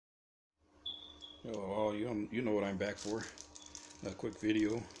Oh, you know what I'm back for. A quick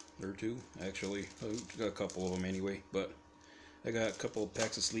video or two, actually. Got a couple of them anyway, but I got a couple of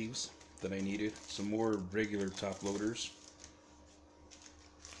packs of sleeves that I needed. Some more regular top loaders.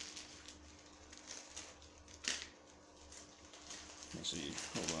 Let's see.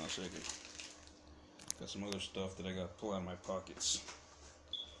 Hold on a second. Got some other stuff that I got to pull out of my pockets.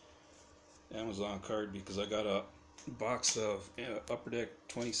 Amazon card because I got a box of Upper Deck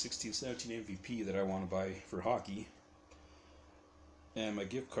 2016-17 MVP that I want to buy for hockey, and my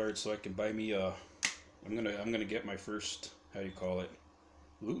gift card so I can buy me a. I'm gonna get my first, how do you call it,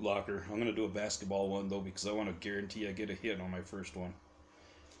 loot locker. I'm gonna do a basketball one though because I want to guarantee I get a hit on my first one.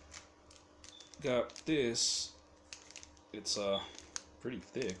 Got this. It's pretty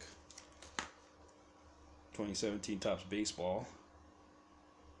thick. 2017 Topps baseball.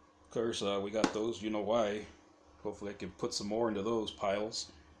 Of course, we got those. You know why? Hopefully, I can put some more into those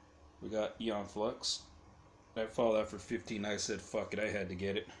piles. We got Eon Flux. I followed that for 15. I said, fuck it, I had to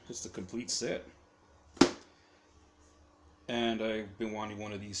get it. It's the complete set. And I've been wanting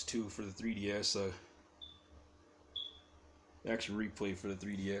one of these too for the 3DS. Action replay for the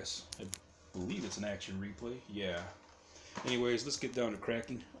 3DS. I believe it's an action replay. Yeah. Anyways, let's get down to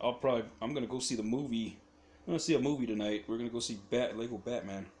cracking. I'm gonna go see the movie. I'm gonna see a movie tonight. We're gonna go see Lego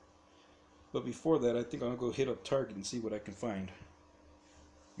Batman. But before that, I think I'm gonna go hit up Target and see what I can find.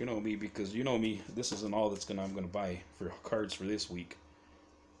 You know me, because you know me, this isn't all I'm gonna buy for cards for this week.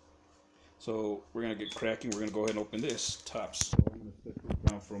 So we're gonna get cracking. We're gonna go ahead and open this Topps. So I'm gonna put this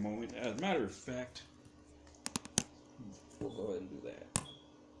down for a moment. As a matter of fact, we'll go ahead and do that.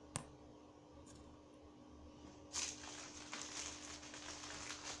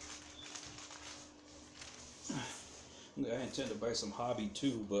 I intend to buy some hobby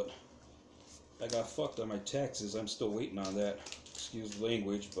too, but I got fucked on my taxes. I'm still waiting on that. Excuse the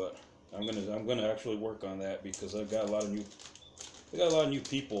language, but I'm gonna actually work on that because I got a lot of new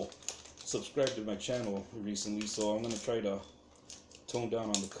people subscribed to my channel recently, so I'm gonna try to tone down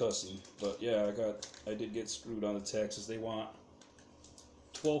on the cussing. But yeah, I did get screwed on the taxes. They want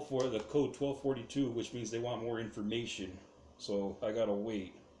the code 1242, which means they want more information. So I gotta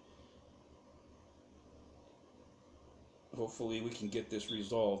wait. Hopefully we can get this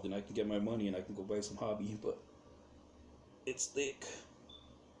resolved and I can get my money and I can go buy some hobby, but it's thick.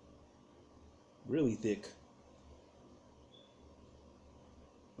 Really thick.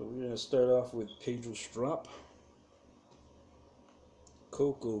 But we're going to start off with Pedro Strop.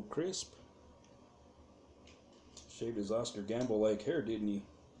 Coco Crisp. Shaved his Oscar Gamble-like hair, didn't he?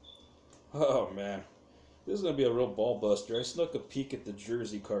 Oh man. This is going to be a real ball buster. I snuck a peek at the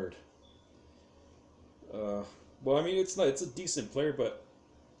jersey card. Well, I mean, it's a decent player, but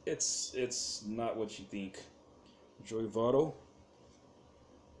it's not what you think. Joey Votto,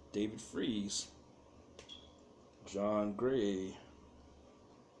 David Freese, John Gray,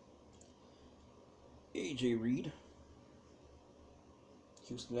 AJ Reed,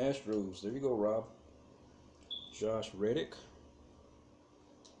 Houston Astros. There you go, Rob. Josh Reddick,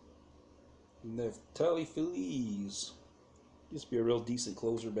 Neftali Feliz. Used to be a real decent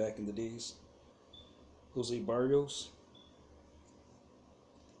closer back in the days. Jose Barrios,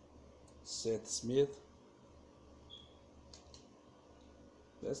 Seth Smith.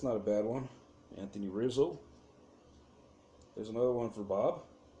 That's not a bad one. Anthony Rizzo. There's another one for Bob.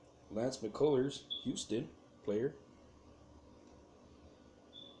 Lance McCullers, Houston player.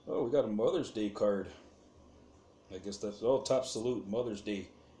 Oh, we got a Mother's Day card. I guess that's top salute Mother's Day.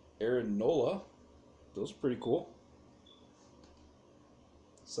 Aaron Nola. Those are pretty cool.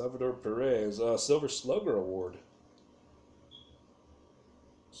 Salvador Perez, Silver Slugger Award.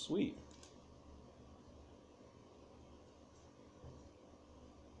 Sweet.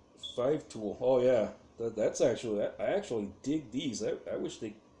 Five tool. Oh yeah, that's actually I actually dig these. I wish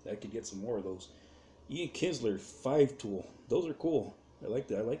I could get some more of those. Ian Kinsler 5 tool. Those are cool. I like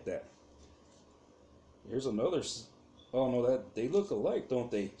that. I like that. Here's another. Oh no, that they look alike,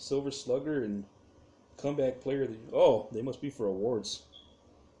 don't they? Silver Slugger and comeback player. Oh, they must be for awards.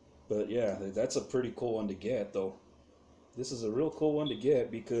 But yeah, that's a pretty cool one to get, though. This is a real cool one to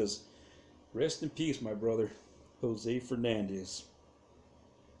get because rest in peace, my brother, Jose Fernandez.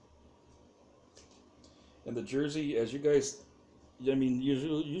 And the jersey, as you guys, I mean,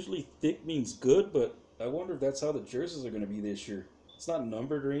 usually thick means good, but I wonder if that's how the jerseys are going to be this year. It's not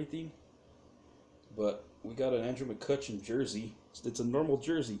numbered or anything, but we got an Andrew McCutchen jersey. It's a normal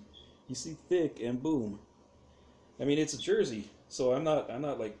jersey. You see thick and boom. I mean, it's a jersey, so I'm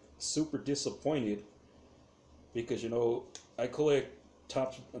not like super disappointed because I collect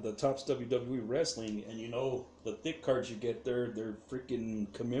the Topps WWE Wrestling, and you know the thick cards you get there, they're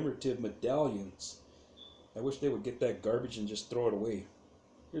freaking commemorative medallions. I wish they would get that garbage and just throw it away.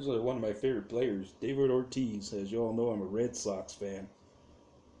 Here's one of my favorite players, David Ortiz. As you all know, I'm a Red Sox fan.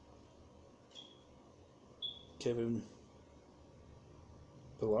 Kevin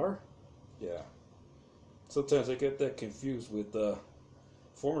Pillar? Yeah. Sometimes I get that confused with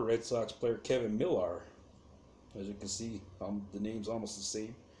former Red Sox player Kevin Millar. As you can see, the name's almost the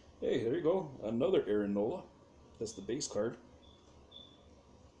same. Hey, there you go. Another Aaron Nola. That's the base card.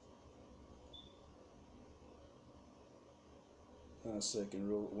 A second,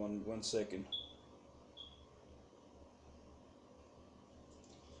 one second.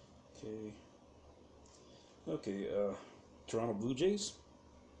 Okay, Toronto Blue Jays.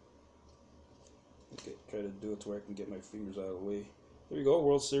 Okay, try to do it to where I can get my fingers out of the way. There you go,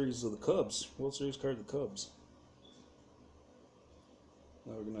 World Series of the Cubs. World Series card of the Cubs.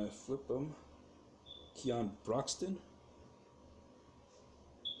 Now we're going to flip them. Keon Broxton.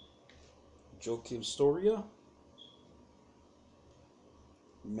 Joakim Storia.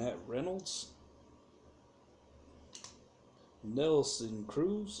 Matt Reynolds. Nelson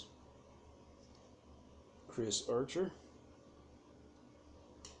Cruz. Chris Archer.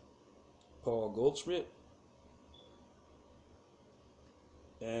 Paul Goldschmidt.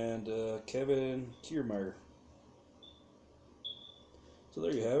 And Kevin Kiermaier. So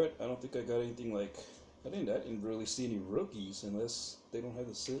there you have it. I don't think I got anything like... I didn't really see any rookies unless they don't have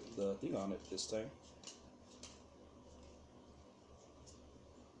the thing on it this time.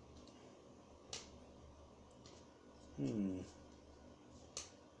 You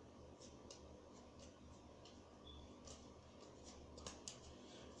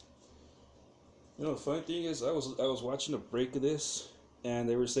know, the funny thing is, I was watching a break of this, and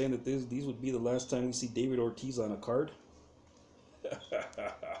they were saying that these would be the last time we see David Ortiz on a card.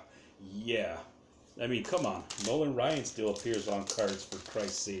 Yeah, I mean, come on, Nolan Ryan still appears on cards, for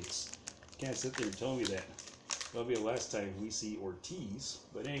Christ's sakes. You can't sit there and tell me that. That'll be the last time we see Ortiz.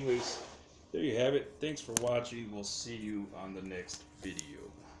 But anyways, there you have it. Thanks for watching. We'll see you on the next video.